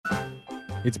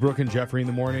It's Brooke and Jeffrey in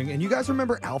the morning. And you guys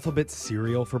remember Alphabet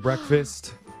cereal for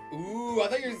breakfast? Ooh, I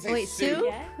thought you were going to say Wait, soup?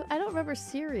 Yeah. I don't remember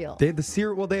cereal. They have the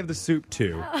cereal. Well, they have the soup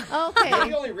too. Okay.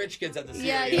 The only rich kids have the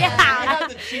cereal. Yeah. I have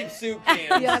the cheap soup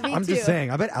cans. Yeah, me I'm too. just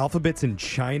saying, I bet Alphabet's in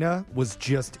China was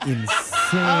just insane.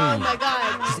 Oh my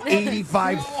god. Just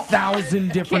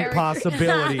 85,000 different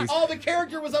possibilities. Oh, the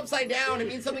character was upside down. It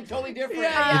means something totally different.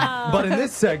 But in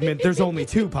this segment, there's only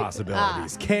two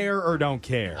possibilities. Care or don't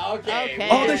care. Okay.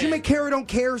 Oh, they should make care or don't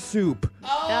care soup.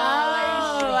 Oh,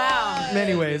 wow.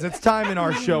 Anyways, it's time in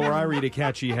our show where I read a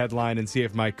catchy headline and see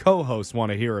if my co-hosts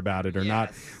want to hear about it or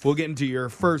not. We'll get into your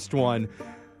first one.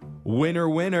 Winner,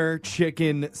 winner,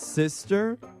 chicken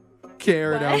sister.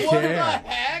 Care or don't What the care.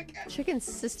 heck? Chicken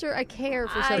sister, I care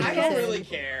for some I reason. I don't really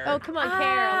care. Oh, come on,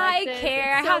 care. I Alexis.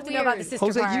 care. I It's so have to know about the weird. sister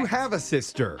Jose, part. you have a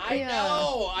sister. I Yeah.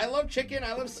 know. I love chicken.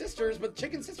 I love sisters, but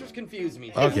chicken sisters confuse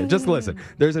me. Okay, just listen.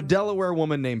 There's a Delaware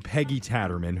woman named Peggy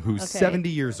Tatterman who's Okay. 70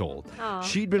 years old. Aw.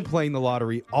 She'd been playing the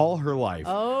lottery all her life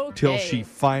till Okay. she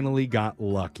finally got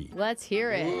lucky. Let's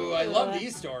hear it. Ooh, I love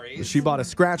these stories. She bought a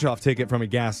scratch-off ticket from a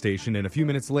gas station, and a few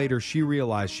minutes later, she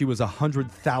realized she was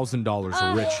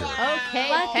 $100,000 richer. Okay,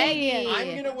 Lucky. Peggy. I'm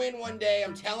going to win one day.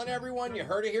 I'm telling everyone. You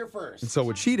heard it here first. And so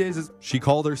what she did is she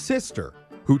called her sister,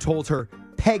 who told her,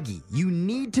 Peggy, you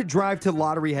need to drive to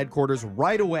lottery headquarters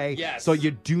right away Yes. so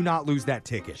you do not lose that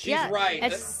ticket. She's right.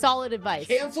 That's solid advice.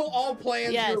 Cancel all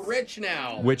plans. Yes. You're rich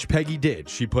now. Which Peggy did.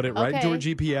 She put it right into her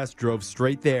Okay. GPS, drove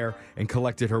straight there, and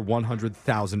collected her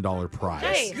 $100,000 prize.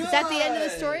 Nice. Is that the end of the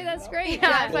story? That's great. Yeah.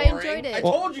 Jeff, I Boring. enjoyed it. I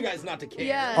told you guys not to care.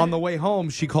 Yeah. On the way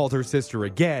home, she called her sister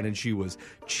again, and she was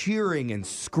cheering and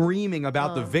screaming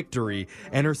about the victory.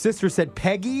 And her sister said,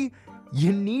 Peggy,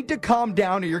 you need to calm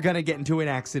down or you're going to get into an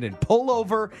accident. Pull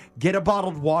over, get a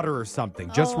bottled water or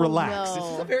something. Just Oh, relax. no. This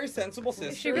is a very sensible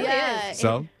sister. She really Yeah. is.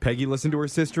 So Peggy listened to her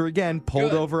sister again,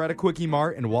 pulled Good. over at a Quickie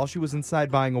Mart, and while she was inside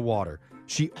buying a water,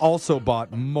 she also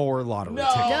bought more lottery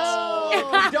tickets.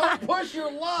 No. Don't push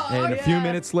your luck. And a few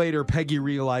minutes later, Peggy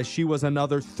realized she was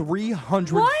another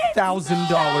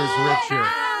 $300,000 richer.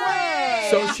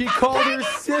 So she called her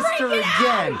sister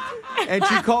again. And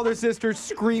she called her sister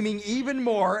screaming even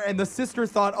more. And the sister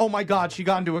thought, oh my God, she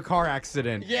got into a car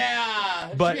accident. Yeah.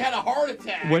 But she had a heart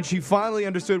attack. When she finally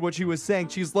understood what she was saying,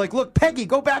 she's like, look, Peggy,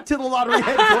 go back to the lottery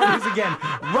headquarters again.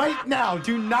 Right now.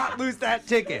 Do not lose that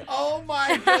ticket. Oh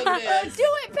my goodness. Do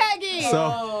it, Peggy.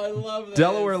 So Oh, I love this.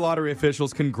 Delaware lottery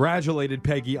officials congratulated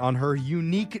Peggy on her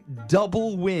unique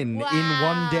double win in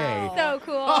one day. So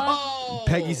cool. Oh.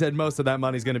 Peggy said most of that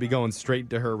money's going to be going straight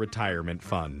to her retirement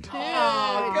fund.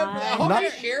 Oh, good. How Not- many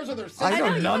shares with her sister? I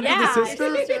know none yeah. of the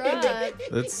sister. Sister up.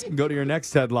 Let's go to your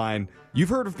next headline. You've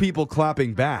heard of people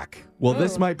clapping back. Well,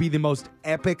 this might be the most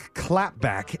epic clap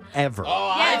back ever.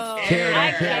 Oh, Yes. I Care,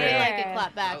 care. don't care. I like it.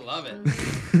 Clap I back. love it.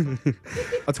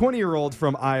 A 20-year-old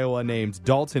from Iowa named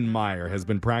Dalton Meyer has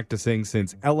been practicing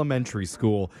since elementary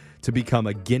school to become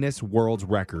a Guinness World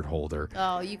Record holder.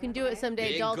 Oh, you can do it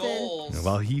someday, Big Dalton. goals.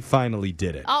 Well, he finally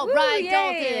did it. All Woo, right, yay.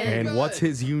 Dalton. And Good. what's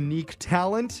his unique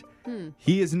talent?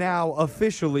 He is now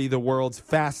officially the world's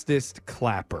fastest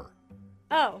clapper.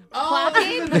 Oh. Oh,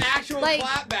 this is an actual Like-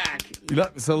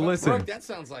 clapback. So listen, Brooke, that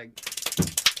sounds like.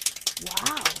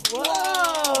 Wow.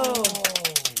 Whoa.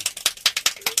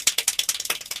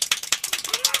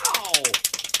 Wow.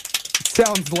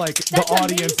 sounds like That's the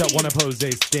audience at amazing. one of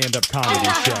Jose's stand-up comedy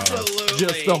shows. Absolutely.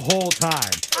 Just the whole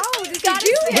time. Oh, did Gotta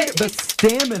you do do Look at the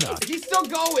stamina. He's still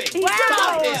going. Wow.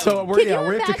 Stop him. So Can we you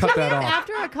have to cut imagine that him off.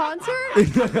 after a concert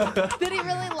that he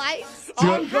really likes?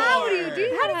 Encore. How do you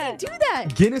do? How does he do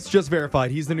that? Guinness just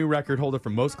verified he's the new record holder for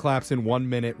most claps in 1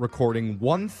 minute, recording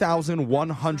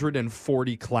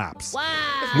 1,140 claps. Wow.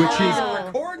 Which is-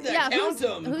 Record that. Yeah, Count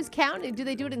them. who's counting? Do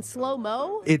they do it in slow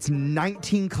mo? It's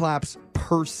 19 claps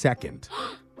per second.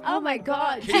 Oh my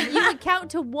God! So you would count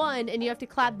to 1, and you have to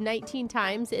clap 19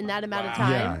 times in that amount of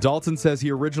time. Yeah. Dalton says he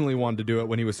originally wanted to do it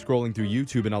when he was scrolling through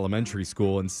YouTube in elementary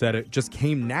school and said it just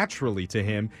came naturally to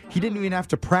him. He didn't even have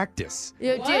to practice.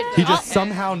 You What? did. He just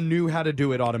somehow knew how to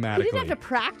do it You automatically. didn't have to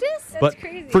practice. But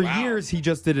crazy. for Wow. years, he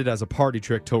just did it as a party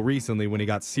trick till recently when he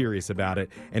got serious about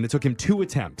it. And it took him 2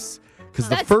 attempts. Because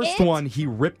the That's first it? one, he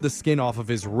ripped the skin off of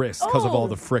his wrist because of all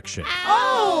the friction.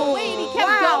 Oh, wait, he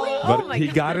kept going. But Oh my he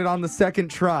God. got it on the second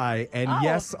try. And Oh.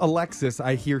 yes, Alexis,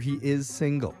 I hear he is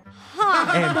single.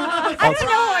 Huh. And I don't know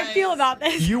how I feel about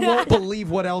this. you won't believe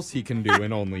what else he can do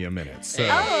in only a minute. So.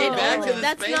 Hey, back to the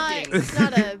That's spanking. it's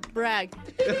not a brag.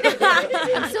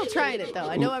 I'm still trying it though.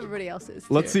 I know everybody else is.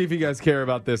 Let's too. see if you guys care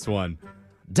about this one.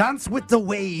 Dance with the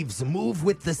waves, move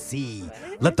with the sea.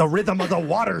 Let the rhythm of the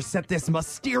water set this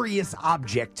mysterious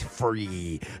object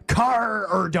free. Car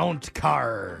or don't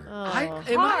car? Oh.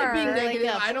 Am I being Like negative?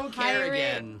 a I don't care pirate,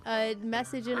 again. A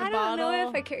message in a I don't bottle. know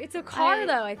if I care. It's a car, I-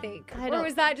 though, I think. I Or don't-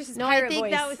 was that just his No, pirate I think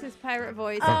voice? that was his pirate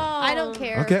voice. Oh. I don't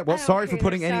care. Okay, well, I don't sorry for care,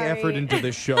 putting any sorry. effort into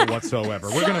this show whatsoever.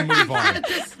 We're going to move on.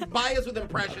 Just buy us with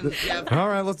impressions, Jeff. All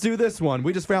right, let's do this one.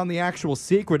 We just found the actual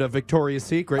secret of Victoria's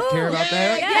Secret. Care about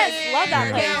that? Yes, love that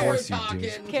Yeah, place. of course you We're do.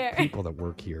 talking. Care. People that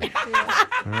work here.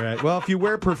 All right. Well, if you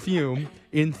wear perfume,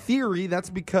 in theory, that's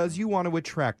because you want to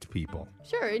attract people.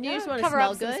 Sure, and you just want to Cover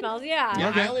smell up some good. smells, yeah. Yeah,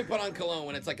 Okay. I only put on cologne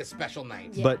when it's like a special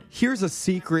night. Yeah. But here's a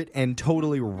secret and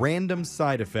totally random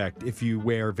side effect if you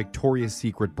wear Victoria's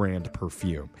Secret brand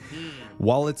perfume.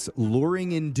 While it's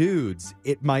luring in dudes,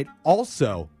 it might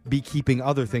also be keeping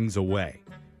other things away.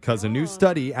 Because a new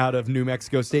study out of New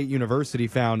Mexico State University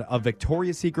found a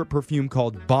Victoria's Secret perfume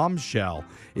called Bombshell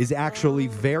is actually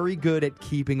very good at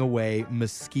keeping away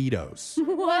mosquitoes.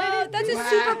 Whoa, that's a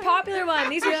super popular one.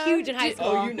 These were huge in high school.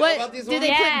 Oh, you know What? about these Did ones? they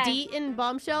Yeah. put DEET in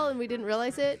Bombshell and we didn't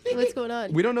realize it? What's going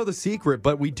on? We don't know the secret,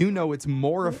 but we do know it's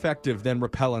more effective than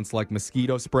repellents like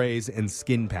mosquito sprays and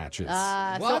skin patches. So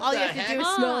What all you the have to do is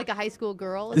heck? smell like a high school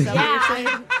girl. Is that what you're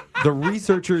saying? The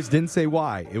researchers didn't say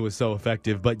why it was so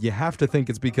effective, but you have to think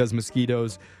it's because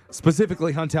mosquitoes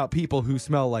specifically hunt out people who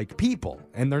smell like people,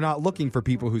 and they're not looking for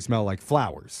people who smell like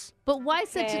flowers. But why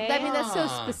such a, I mean, that's so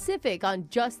Ah. specific on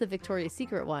just the Victoria's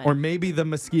Secret one. Or maybe the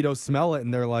mosquitoes smell it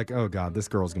and they're like, oh God, this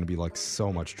girl's going to be like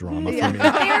so much drama Yeah. for me.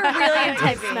 They're really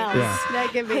intense smells. Yeah. That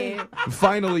could be.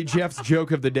 Finally, Jeff's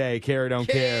joke of the day, care or don't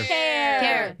care.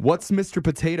 Care. What's Mr.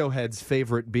 Potato Head's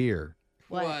favorite beer?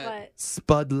 What? What?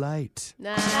 Spud Light.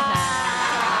 Nah.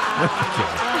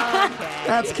 Okay.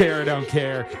 That's care or don't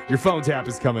care. Your phone tap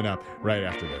is coming up right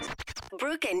after this.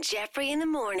 Brooke and Jeffrey in the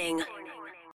morning.